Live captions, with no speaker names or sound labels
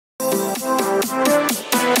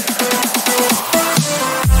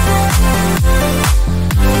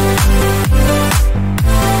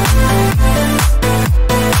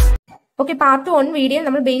Okay, part 1 video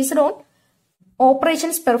നമ്മൾ based on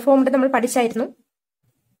operations performed നമ്മൾ പഠിച്ചായിരുന്നു.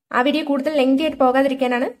 ആ വീഡിയോ കൂടുതൽ ലെങ്തി ആയിട്ട്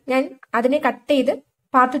പോകാതിരിക്കാനാണ് ഞാൻ അതിനെ കട്ട് ചെയ്ത്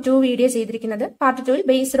പാർട്ട് 2 വീഡിയോ ചെയ്തിരിക്കുന്നത്. Part 2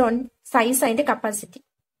 based on size and capacity.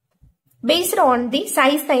 Based on the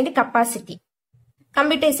size and capacity,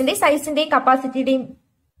 കമ്പ്യൂട്ടേഴ്സിന്റെ സൈസിന്റെയും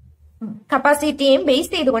കപ്പാസിറ്റിയെയും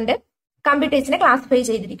base ചെയ്തുകൊണ്ട് കമ്പ്യൂട്ടേഴ്സിനെ ക്ലാസിഫൈ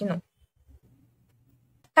ചെയ്തിരിക്കുന്നു.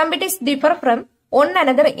 Computers differ from one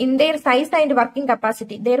another in their size and working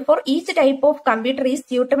capacity. Therefore, each type of computer is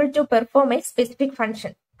suitable to perform a specific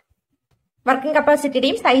function. Working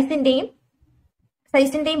capacity സൈസിന്റെയും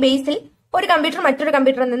ബേസിൽ ഒരു computer മറ്റൊരു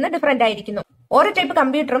കമ്പ്യൂട്ടറിൽ നിന്ന് different ആയിരിക്കുന്നു. ഓരോ type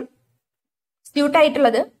കമ്പ്യൂട്ടറും suit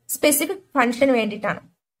ആയിട്ടുള്ളത് സ്പെസിഫിക് ഫംഗ്ഷന് വേണ്ടിയിട്ടാണ്.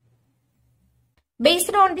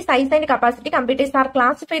 Based on the size and capacity, computers are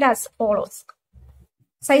classified as follows.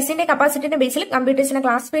 സൈസിന്റെ കപ്പാസിറ്റിന്റെ Basil കമ്പ്യൂട്ടേഴ്സിനെ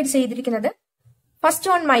classified ചെയ്തിരിക്കുന്നത്: first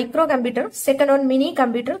on micro computer, second on mini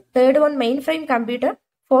computer, third on main frame computer,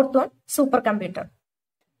 fourth on super computer.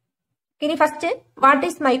 ഇനി first what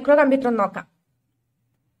is micro computer എന്ന് നോക്കാം.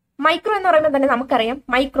 Micro എന്ന് പറയുമ്പോൾ തന്നെ നമുക്കറിയാം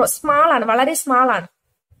micro small ആണ്, വളരെ സ്മാൾ ആണ്.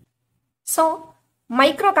 സോ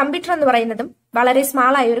മൈക്രോ കമ്പ്യൂട്ടർ എന്ന് പറയുന്നതും വളരെ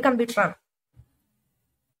സ്മാൾ ആയ ഒരു കമ്പ്യൂട്ടറാണ്.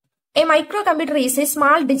 A microcomputer is a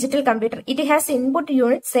small digital computer. It has input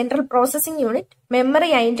unit, central processing unit,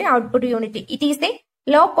 memory and output unit. It is a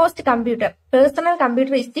low-cost computer. Personal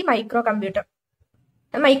computer is the microcomputer.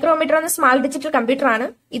 Micrometer എന്ന small digital computer ആണ്.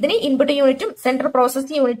 ഇതിന് input യൂണിറ്റും central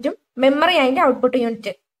processing യൂണിറ്റും memory and output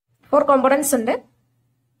unit 4 components ഉണ്ട്.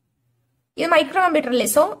 ഇത് micro computer അല്ലേ,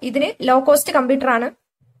 so ഇതിന് low cost computer ആണ്.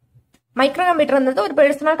 മൈക്രോ കമ്പ്യൂട്ടർ എന്നത് ഒരു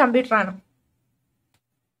പേഴ്സണൽ കമ്പ്യൂട്ടർ ആണ്.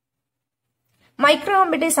 Micro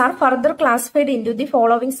computers are further classified in to the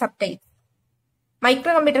following sub types.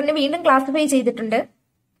 Micro കമ്പ്യൂട്ടറിനെ വീണ്ടും ക്ലാസിഫൈ ചെയ്തിട്ടുണ്ട്: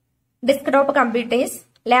 desktop computers,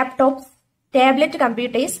 laptops, tablet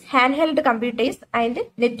computers, hand held computers and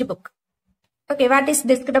net book. Okay, what is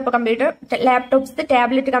desktop computer, laptops,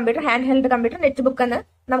 tablet computer, hand held computer, net book എന്ന്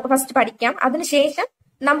നമുക്ക് first പഠിക്കാം. അതിനുശേഷം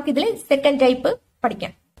നമുക്കിതിൽ second type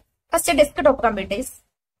പഠിക്കാം. First desktop computers.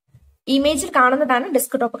 ഇമേജിൽ കാണുന്നതാണ്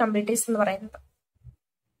desktop computers എന്ന് പറയുന്നത്.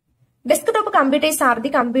 Desktop computers are the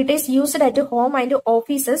computers used at home and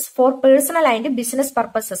offices for personal and business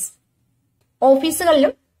purposes.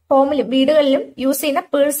 ഓഫീസുകളിലും ഹോമിലും വീടുകളിലും യൂസ് ചെയ്യുന്ന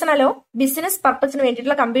പേഴ്സണലോ ബിസിനസ് പർപ്പസിന്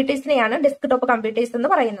വേണ്ടിയിട്ടുള്ള കമ്പ്യൂട്ടേഴ്സിനെയാണ് ഡെസ്ക്ടോപ്പ് കമ്പ്യൂട്ടേഴ്സ്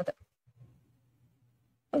എന്ന് പറയുന്നത്.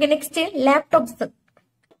 Okay, next laptops.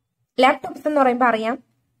 ലാപ്ടോപ്സ് എന്ന് പറയുമ്പോൾ അറിയാം,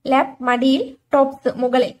 ലാപ് മടിയിൽ, ടോപ്സ്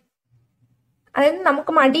മുകളിൽ. അതായത്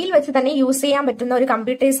നമുക്ക് മടിയിൽ വെച്ച് തന്നെ യൂസ് ചെയ്യാൻ പറ്റുന്ന ഒരു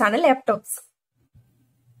കമ്പ്യൂട്ടേഴ്സ് ആണ് laptops.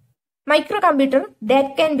 Microcomputer that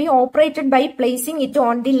can be operated by placing it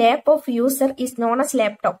on the lap of user is known as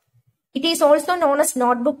laptop. It is also known as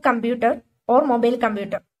notebook computer or mobile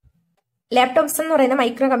computer. Laptops എന്ന് പറയുന്ന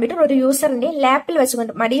micro computer ഒരു യൂസറിന്റെ ലാപ്പിൽ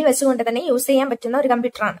വെച്ചുകൊണ്ട് മടിയിൽ വെച്ചുകൊണ്ട് തന്നെ use ചെയ്യാൻ പറ്റുന്ന ഒരു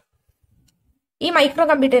കമ്പ്യൂട്ടറാണ്. ഈ മൈക്രോ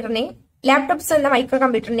കമ്പ്യൂട്ടറിനെ, ലാപ്ടോപ്സ് എന്ന മൈക്രോ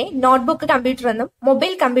കമ്പ്യൂട്ടറിനെ നോട്ട്ബുക്ക് കമ്പ്യൂട്ടർ എന്നും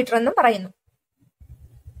മൊബൈൽ കമ്പ്യൂട്ടർ എന്നും പറയുന്നു.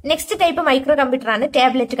 Next type micro കമ്പ്യൂട്ടറാണ്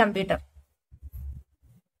tablet computer.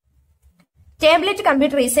 Tablet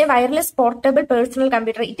computer is a wireless portable personal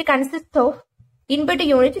computer. It consists of input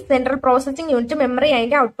unit, central processing unit, memory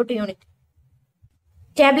and output unit.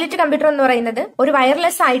 Tablet computer എന്ന് പറയുന്നത് ഒരു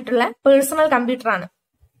wireless ആയിട്ടുള്ള personal computer ആണ്.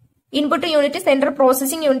 Input unit, central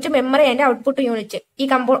processing unit, memory and output unit, ഈ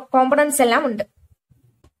components എല്ലാം ഉണ്ട്.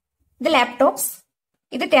 ഇത് laptops,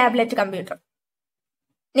 ഇത് tablet computer.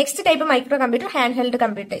 Next type micro computer hand held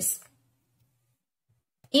computers.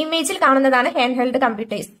 ഇമേജിൽ കാണുന്നതാണ് hand held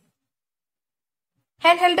computers.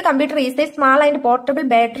 Handheld computer is a small and portable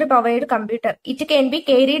battery-powered computer. It can be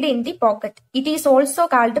carried in the pocket. It is also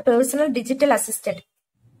called personal digital assistant.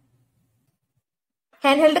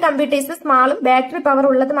 Handheld computers സ്മാളും battery power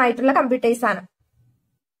ഉള്ളതുമായിട്ടുള്ള computers ആണ്.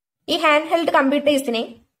 ഈ hand held കമ്പ്യൂട്ടേഴ്സിനെ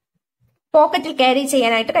പോക്കറ്റിൽ carry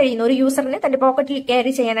ചെയ്യാനായിട്ട് കഴിയുന്നു. ഒരു യൂസറിന് തന്റെ പോക്കറ്റിൽ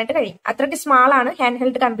carry ചെയ്യാനായിട്ട് കഴിയും. അത്രയ്ക്ക് സ്മാൾ ആണ് ഹാൻഡ്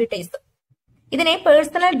ഹെൽഡ് കമ്പ്യൂട്ടേഴ്സ്. ഇതിനെ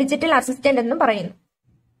പേഴ്സണൽ ഡിജിറ്റൽ അസിസ്റ്റന്റ് എന്നും പറയുന്നു.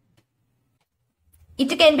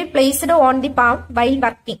 It can be placed on the palm while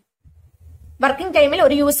working. Working ടൈമിൽ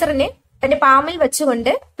ഒരു യൂസറിനെ തന്റെ പാമിൽ വെച്ചുകൊണ്ട്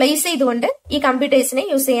പ്ലേസ് ചെയ്തുകൊണ്ട് ഈ കമ്പ്യൂട്ടേഴ്സിനെ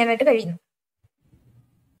യൂസ് ചെയ്യാനായിട്ട് കഴിയുന്നു.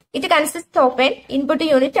 It consist of N input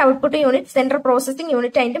unit, output unit, central processing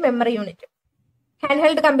unit and memory unit. Hand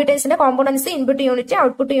held കമ്പ്യൂട്ടേഴ്സിന്റെ components input unit,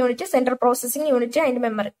 output unit, central processing unit and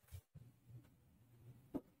memory.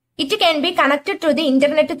 It can be connected to the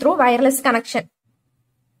internet through wireless connection.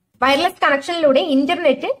 Wireless കണക്ഷനിലൂടെ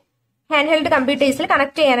internet hand held കമ്പ്യൂട്ടേഴ്സിൽ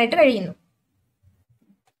connect ചെയ്യാനായിട്ട് കഴിയുന്നു.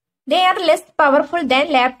 They are less powerful than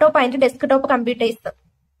laptop and desktop computers.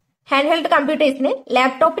 Hand held കമ്പ്യൂട്ടേഴ്സിന്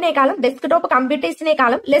ലാപ്ടോപ്പിനേക്കാളും desktop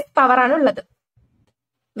കമ്പ്യൂട്ടേഴ്സിനേക്കാളും less power ആണ് ഉള്ളത്.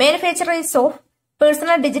 Manufacturers of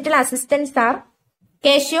personal digital assistance R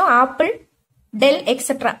Casio, apple, del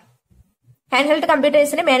etcetera. Hand held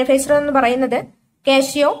കമ്പ്യൂട്ടേഴ്സിന്റെ manufacturer എന്ന് പറയുന്നത്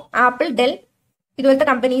Casio, apple, del ഇതുപോലത്തെ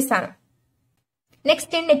companies ആണ്.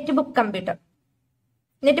 Next net book computer.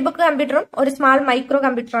 Net book കമ്പ്യൂട്ടറും ഒരു small micro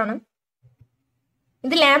computer ആണ്.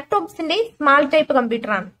 ഇത് ലാപ്ടോപ്സിന്റെ സ്മാൾ ടൈപ്പ്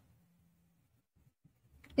കമ്പ്യൂട്ടർ ആണ്.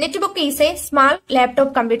 Netbook is a small laptop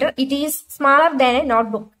computer. It is smaller than a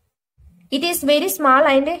notebook. It is very small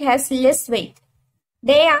and has less weight.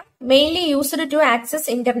 They are mainly used to access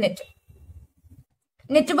internet.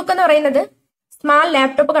 Netbook എന്ന് പറയുന്നത് small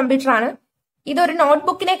laptop computer ആണ്. ഇതൊരു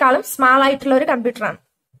നോട്ട്ബുക്കിനേക്കാളും small ആയിട്ടുള്ള ഒരു computer ആണ്.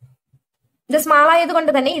 ഇത് small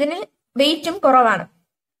ആയതുകൊണ്ട് തന്നെ ഇതിന് വെയിറ്റും കുറവാണ്.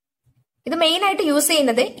 ഇത് മെയിൻ ആയിട്ട് യൂസ്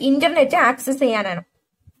ചെയ്യുന്നത് ഇന്റർനെറ്റ് ആക്സസ് ചെയ്യാനാണ്.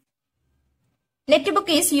 Netbook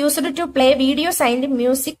is used to play videos and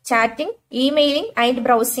music, chatting, emailing and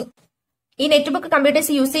browsing. ഈ നെറ്റ്ബുക്ക്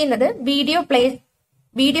കമ്പ്യൂട്ടേഴ്സ് യൂസ് ചെയ്യുന്നത്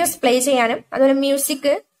വീഡിയോസ് പ്ലേ ചെയ്യാനും അതുപോലെ മ്യൂസിക്,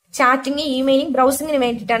 ചാറ്റിംഗ്, ഇമെയിലിംഗ്, ബ്രൗസിംഗിന്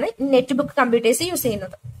വേണ്ടിയിട്ടാണ് നെറ്റ്ബുക്ക് കമ്പ്യൂട്ടേഴ്സ് യൂസ്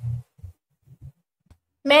ചെയ്യുന്നത്.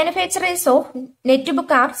 Manufacturers of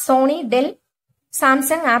netbook R Sony, del,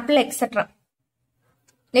 Samsung, apple etcetera.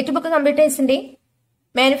 Netbook കമ്പ്യൂട്ടേഴ്സിന്റെ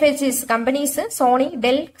manufacturers companies Sony,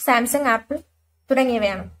 del, Samsung, apple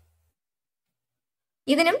തുടങ്ങിയവയാണ്.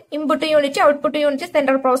 ഇതിനും input unit, output unit,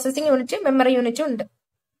 central processing unit, memory യൂണിറ്റും ഉണ്ട്.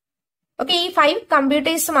 Okay, ഈ 5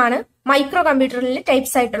 കമ്പ്യൂട്ടേഴ്സുമാണ് micro കമ്പ്യൂട്ടറിൽ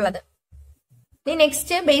types ആയിട്ടുള്ളത്. ഇനി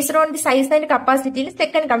next based on the size and കപ്പാസിറ്റിയിൽ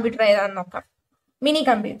second computer ഏതാണെന്ന് നോക്കാം. Mini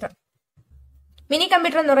computer. മിനി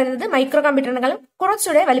കമ്പ്യൂട്ടർ എന്ന് പറയുന്നത് മൈക്രോ കമ്പ്യൂട്ടറിനേക്കാളും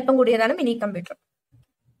കുറച്ചുകൂടെ വലിപ്പം കൂടിയതാണ് mini computer.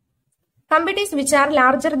 Computers which are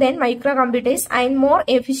larger than micro computers and more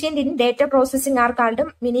efficient in data processing are called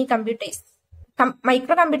mini computers.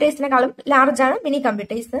 Micro കമ്പ്യൂട്ടേഴ്സിനെക്കാളും large ആണ് mini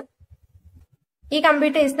computers. ഈ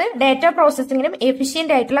computers data പ്രോസസിംഗിനും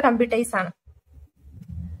efficient ആയിട്ടുള്ള computers ആണ്.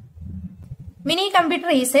 Mini computer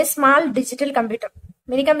is A small digital computer.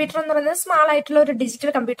 Mini computer എന്ന് പറയുന്നത് small ആയിട്ടുള്ള ഒരു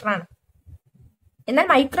digital computer ആണ്. എന്നാൽ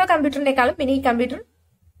മൈക്രോ കമ്പ്യൂട്ടറിനേക്കാളും മിനി കമ്പ്യൂട്ടർ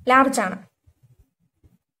ലാർജ് ആണ്.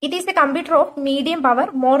 It is A computer of medium power,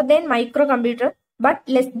 more than micro computer but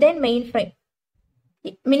less than main frame.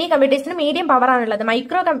 Mini കമ്പ്യൂട്ടേഴ്സിന് medium power ആണുള്ളത്.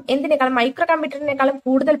 എന്തിനേക്കാളും micro കമ്പ്യൂട്ടറിനേക്കാളും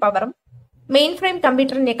കൂടുതൽ പവറും മെയിൻ ഫ്രെയിം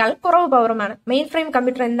കമ്പ്യൂട്ടറിനേക്കാളും കുറവ് പവറുമാണ്. മെയിൻ ഫ്രെയിം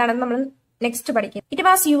കമ്പ്യൂട്ടർ എന്താണെന്ന് നമ്മൾ next പഠിക്കും. It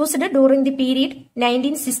was used during the period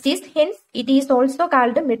 1960s. Hence it is also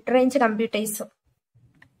called mid range computers.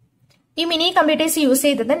 ഈ mini computers use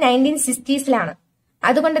ചെയ്തത് 1960s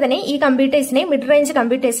അതുകൊണ്ട് തന്നെ ഈ കമ്പ്യൂട്ടേഴ്സിനെ മിഡ് റേഞ്ച്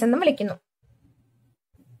കമ്പ്യൂട്ടേഴ്സ് എന്നും വിളിക്കുന്നു.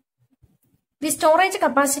 The storage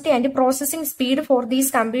capacity and processing speed for these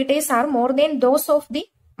computers are more than those of the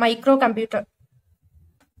microcomputer.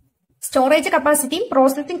 Storage കപ്പാസിറ്റിയും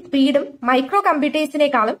processing സ്പീഡും micro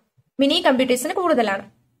കമ്പ്യൂട്ടേഴ്സിനേക്കാളും mini കമ്പ്യൂട്ടേഴ്സിന് കൂടുതലാണ്.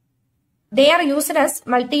 They are used as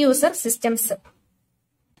multi user systems.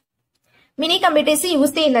 Mini computers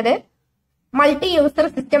use ചെയ്യുന്നത് multi user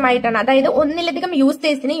system ആയിട്ടാണ്. അതായത് ഒന്നിലധികം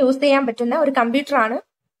യൂസേഴ്സിന് use ചെയ്യാൻ പറ്റുന്ന ഒരു കമ്പ്യൂട്ടറാണ്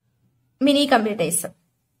mini computers.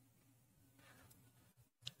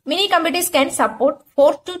 Mini computers can support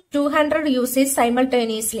 4 to 200 users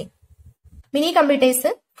simultaneously. Mini computers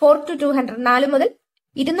 4 to 200 4 മുതൽ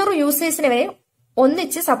 200 യൂസേഴ്സിനെ വരെ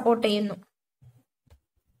ഒന്നിച്ച് സപ്പോർട്ട് ചെയ്യുന്നു.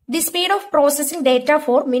 The speed of processing data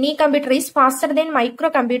four mini computer is faster than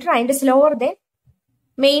micro computer and slower than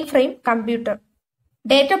main frame computer.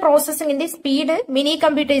 Data പ്രോസസിംഗിന്റെ speed mini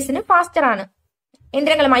കമ്പ്യൂട്ടേഴ്സിന് faster ആണ്.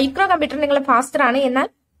 എന്തിനേക്കാളും micro കമ്പ്യൂട്ടറിനേക്കാളും faster ആണ്. എന്നാൽ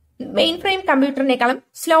main frame കമ്പ്യൂട്ടറിനേക്കാളും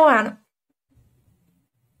slow ആണ്.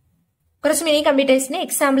 കുറച്ച് mini കമ്പ്യൂട്ടേഴ്സിന്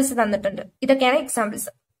examples തന്നിട്ടുണ്ട്. ഇതൊക്കെയാണ് examples.